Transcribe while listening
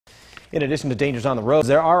In addition to dangers on the road,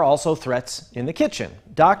 there are also threats in the kitchen.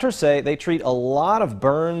 Doctors say they treat a lot of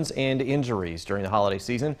burns and injuries during the holiday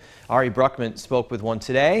season. Ari Bruckman spoke with one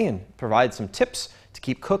today and provides some tips to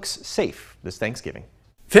keep cooks safe this Thanksgiving.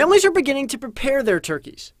 Families are beginning to prepare their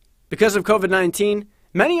turkeys. Because of COVID-19,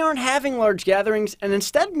 many aren't having large gatherings and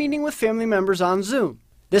instead meeting with family members on Zoom.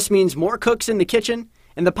 This means more cooks in the kitchen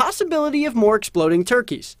and the possibility of more exploding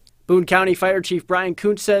turkeys. Boone County Fire Chief Brian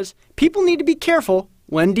Kuntz says people need to be careful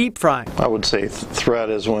when deep frying. I would say threat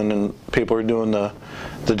is when people are doing the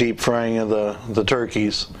deep frying of the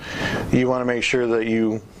turkeys. You want to make sure that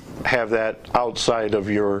you have that outside of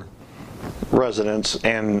your residence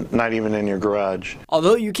and not even in your garage.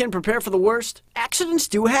 Although you can prepare for the worst, accidents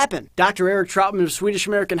do happen. Dr. Eric Troutman of Swedish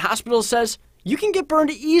American Hospital says you can get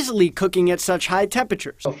burned easily cooking at such high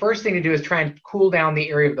temperatures. So first thing to do is try and cool down the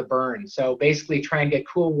area of the burn. So basically try and get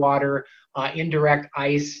cool water, indirect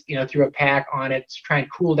ice, through a pack on it to try and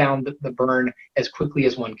cool down the burn as quickly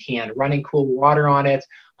as one can. Running cool water on it,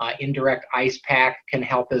 indirect ice pack can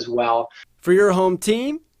help as well. For your home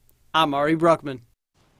team, I'm Ari Bruckman.